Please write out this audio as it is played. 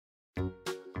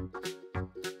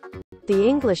The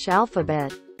English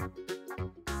alphabet.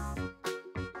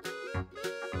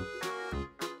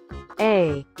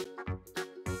 A.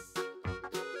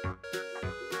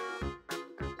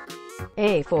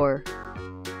 A for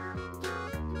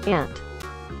ant.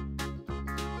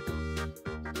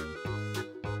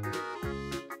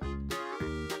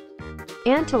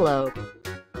 Antelope.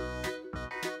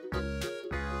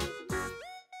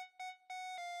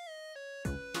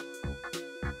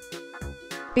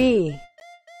 B.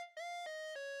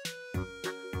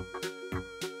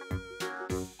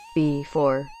 B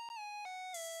for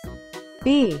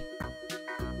bee.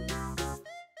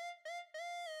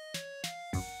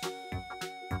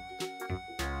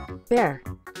 Bear.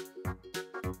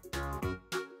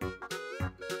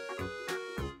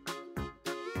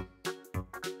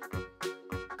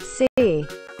 C.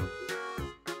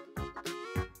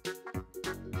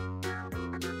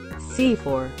 C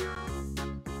for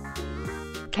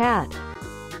cat.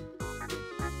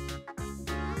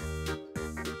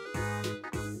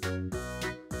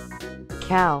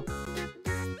 Cow.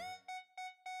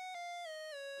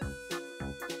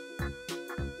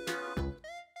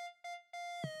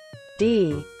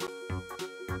 D.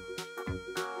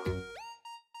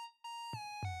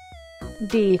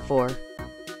 D for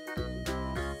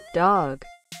dog.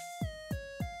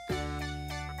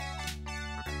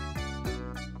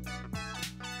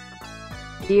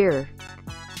 Deer.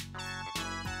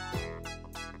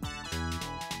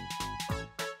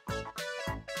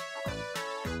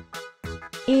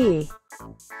 E.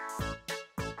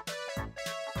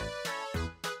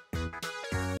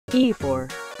 E for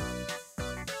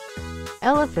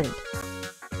elephant.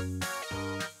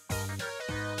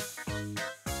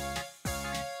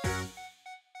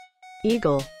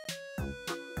 Eagle.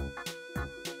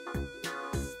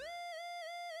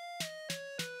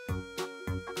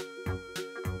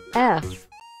 F.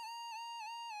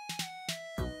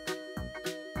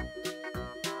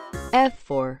 F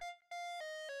for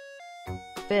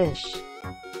fish.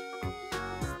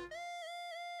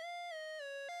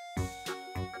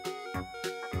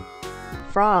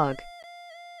 Frog.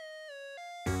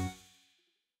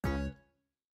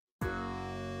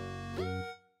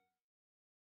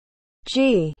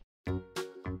 G.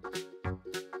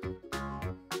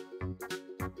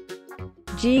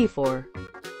 G for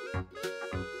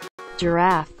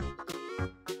giraffe.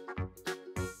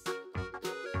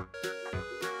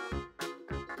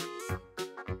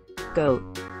 Goat.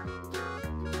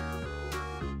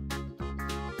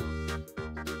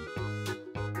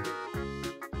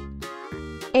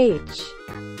 H.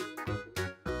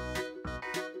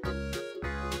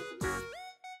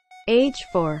 H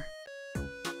for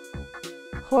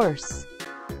horse.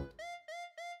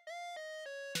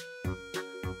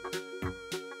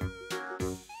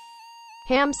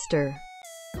 Hamster.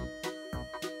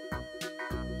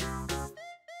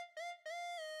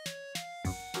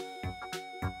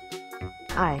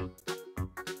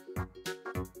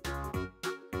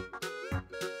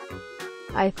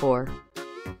 I for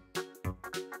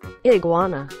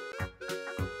iguana.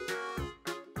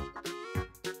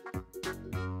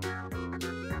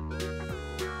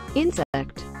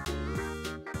 Insect.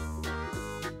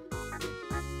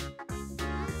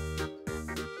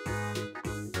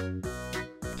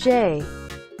 J.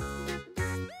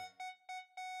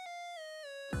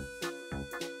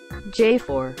 J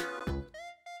for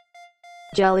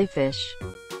jellyfish.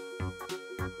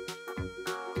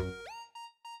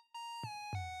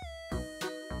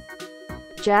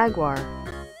 Jaguar.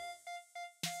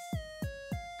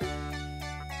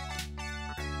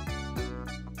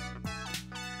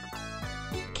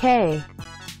 K.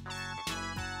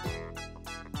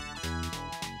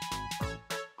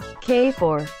 K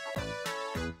for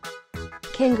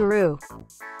kangaroo.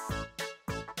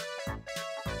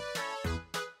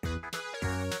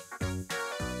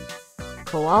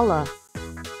 Koala.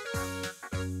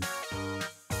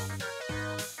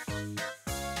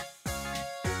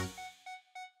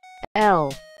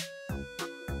 L.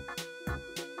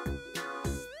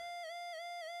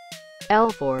 L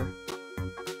for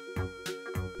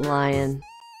lion.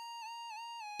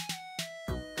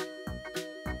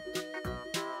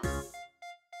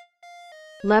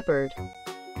 Leopard.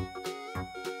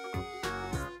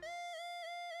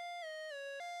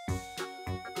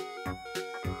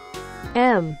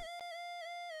 M.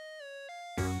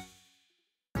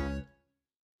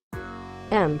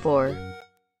 M for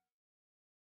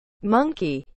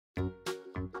monkey.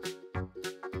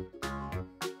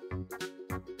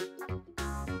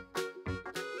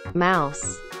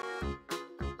 Mouse.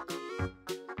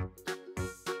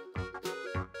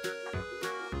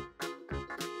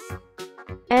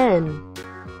 N.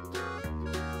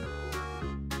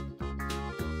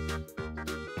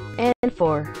 N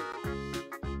for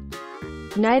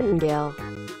nightingale.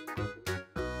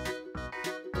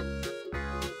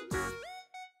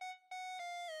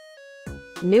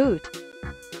 Newt.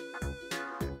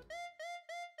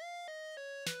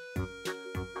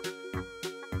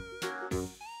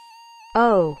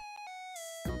 O.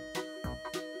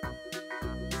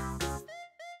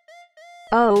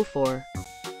 O for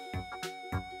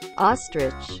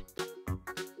ostrich.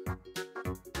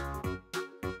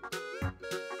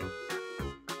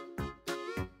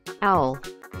 Owl.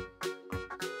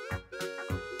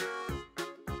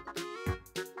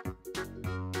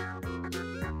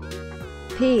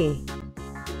 P.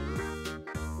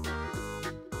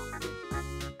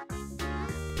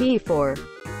 P for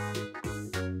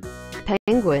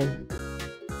penguin.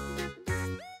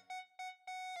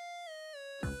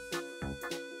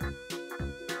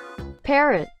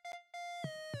 Parrot.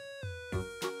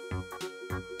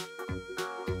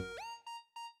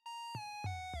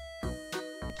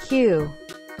 Q.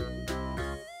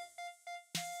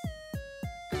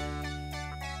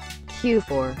 Q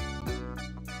for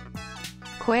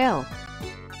quail.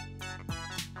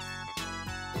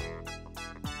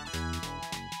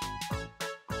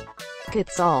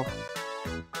 Quetzal.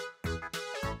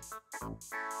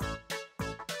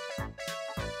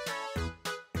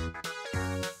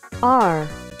 R.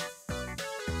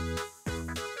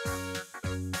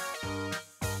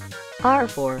 R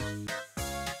for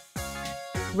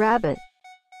rabbit.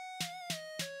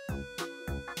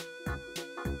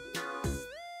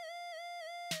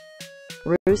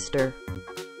 Rooster.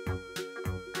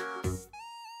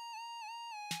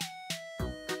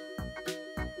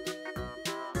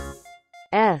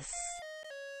 S.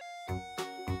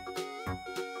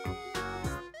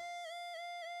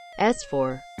 S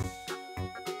for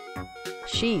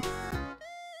sheep.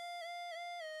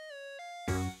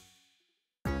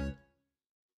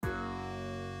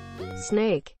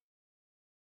 Snake.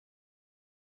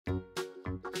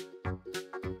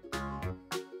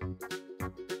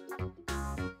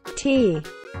 T.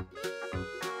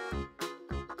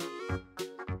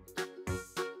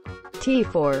 T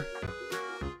for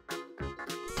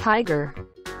tiger.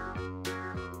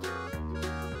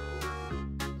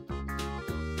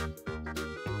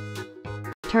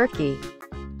 Turkey.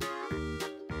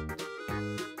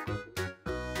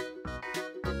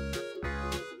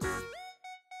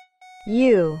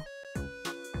 U.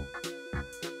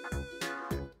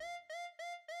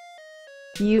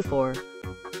 U for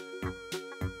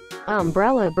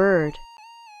umbrella bird.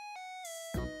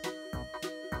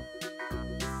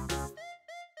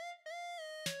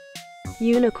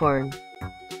 Unicorn.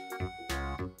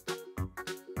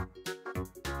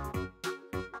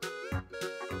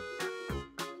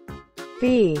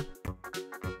 V.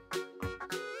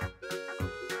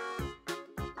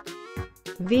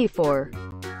 V for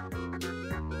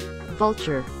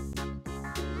vulture.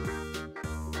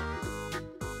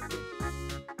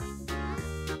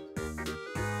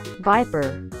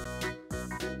 Viper.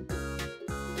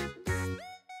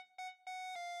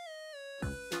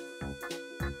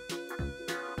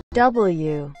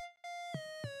 W.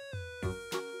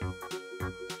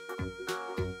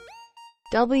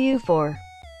 W for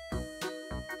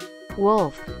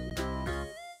wolf.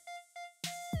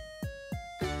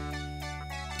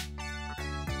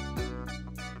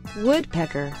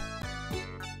 Woodpecker.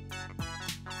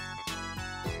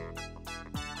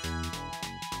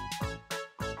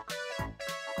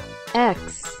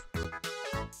 X.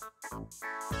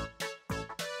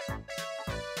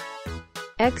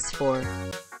 X for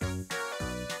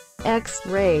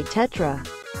X-ray tetra.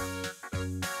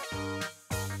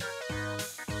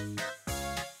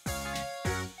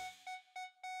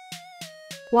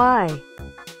 Y.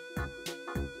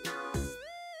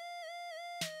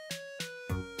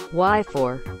 Y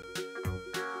for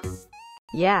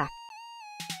yak.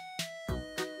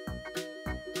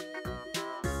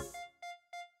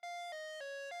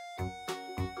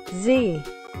 Z.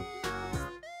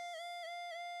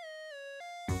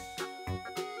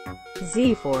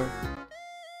 Z for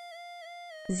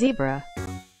zebra.